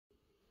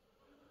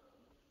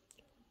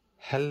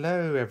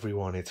Hello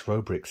everyone, it's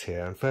Brix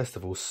here, and first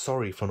of all,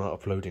 sorry for not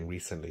uploading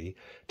recently.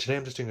 Today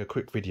I'm just doing a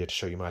quick video to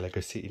show you my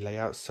LEGO City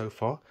layout so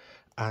far,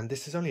 and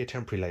this is only a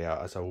temporary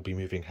layout as I will be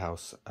moving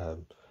house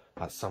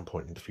at some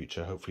point in the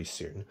future, hopefully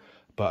soon.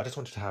 But I just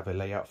wanted to have a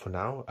layout for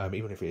now,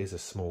 even if it is a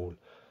small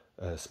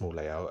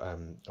layout.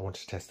 I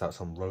wanted to test out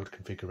some road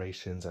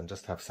configurations and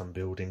just have some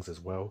buildings as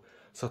well,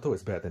 so I thought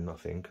it's better than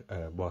nothing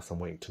whilst I'm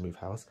waiting to move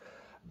house.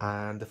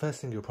 And the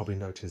first thing you'll probably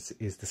notice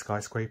is the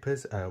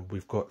skyscrapers.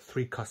 We've got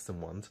 3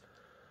 custom ones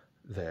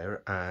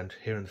there, and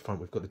here in the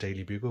front we've got the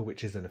Daily Bugle,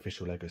 which is an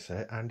official LEGO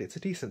set, and it's a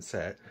decent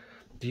set.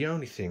 The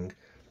only thing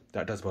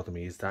that does bother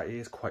me is that it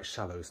is quite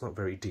shallow, it's not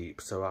very deep,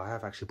 so I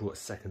have actually brought a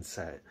second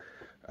set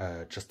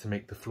just to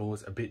make the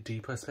floors a bit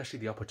deeper, especially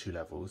the upper 2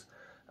 levels,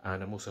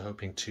 and I'm also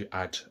hoping to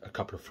add a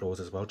couple of floors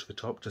as well to the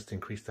top just to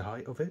increase the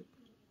height of it.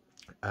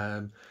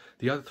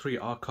 The other 3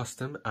 are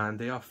custom, and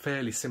they are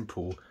fairly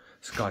simple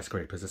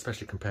skyscrapers,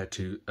 especially compared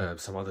to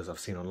some others I've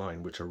seen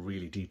online, which are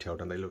really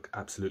detailed and they look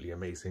absolutely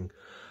amazing.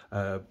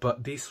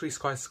 But these 3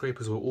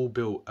 skyscrapers were all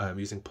built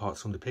using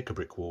parts from the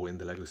Pick-a-Brick wall in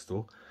the LEGO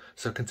store.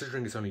 So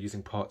considering it's only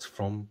using parts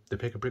from the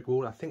Pick-a-Brick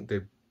wall, I think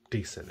they're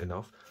decent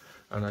enough.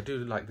 And I do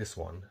like this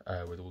one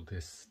with all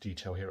this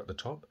detail here at the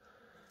top.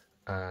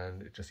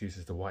 And it just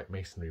uses the white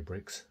masonry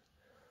bricks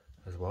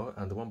as well.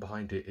 And the one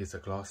behind it is a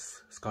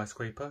glass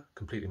skyscraper,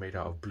 completely made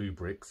out of blue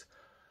bricks.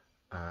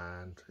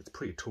 And it's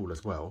pretty tall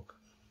as well.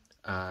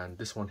 And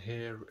this one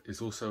here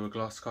is also a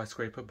glass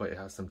skyscraper, but it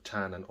has some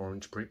tan and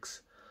orange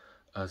bricks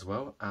as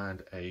well,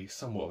 and a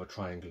somewhat of a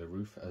triangular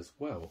roof as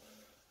well.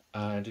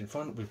 And in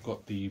front we've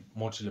got the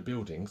modular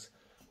buildings,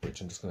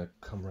 which I'm just going to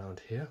come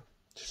around here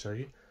to show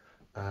you,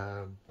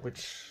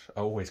 which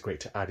are always great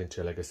to add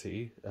into a LEGO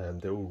City.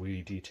 They're all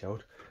really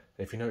detailed.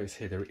 If you notice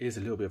here, there is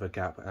a little bit of a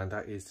gap, and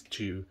that is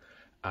to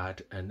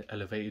add an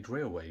elevated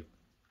railway,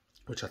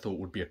 which I thought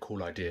would be a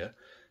cool idea,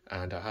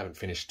 and I haven't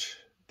finished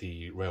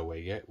the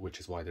railway yet, which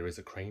is why there is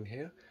a crane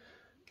here.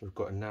 We've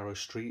got a narrow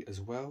street as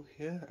well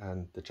here,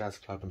 and the Jazz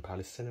Club and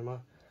Palace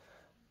Cinema.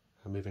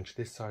 And moving to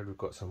this side, we've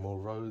got some more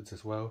roads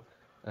as well.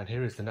 And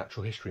here is the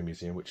Natural History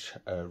Museum, which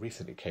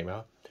recently came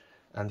out.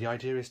 And the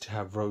idea is to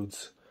have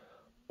roads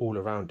all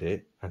around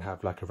it and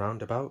have like a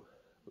roundabout.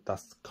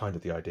 That's kind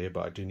of the idea,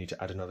 but I do need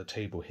to add another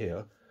table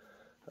here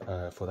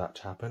for that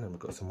to happen. And we've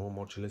got some more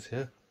modulars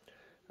here.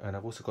 And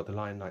I've also got the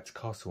Lion Knight's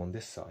Castle on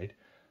this side.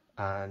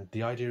 And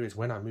the idea is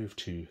when I move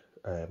to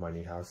my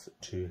new house,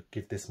 to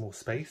give this more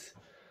space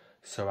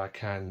so I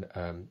can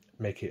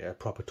make it a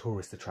proper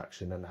tourist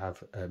attraction and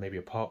have maybe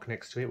a park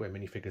next to it where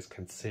minifigures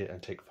can sit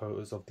and take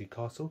photos of the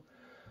castle,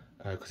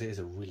 because it is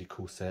a really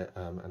cool set,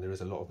 and there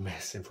is a lot of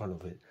mess in front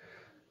of it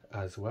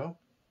as well.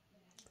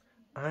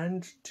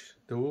 And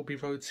there will be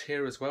roads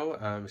here as well.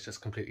 It's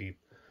just completely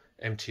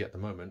empty at the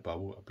moment, but I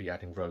will be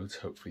adding roads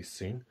hopefully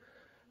soon.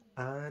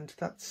 And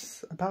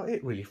that's about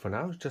it really for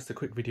now. Just a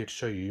quick video to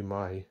show you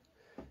my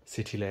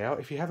city layout.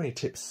 If you have any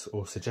tips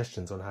or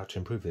suggestions on how to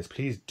improve this,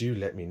 please do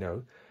let me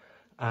know.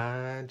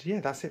 And yeah,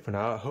 that's it for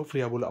now.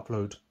 Hopefully I will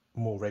upload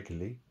more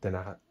regularly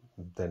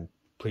than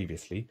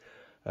previously,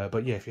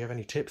 but yeah, if you have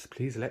any tips,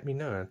 please let me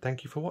know, and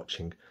thank you for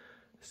watching.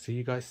 See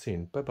you guys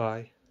soon. Bye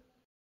bye.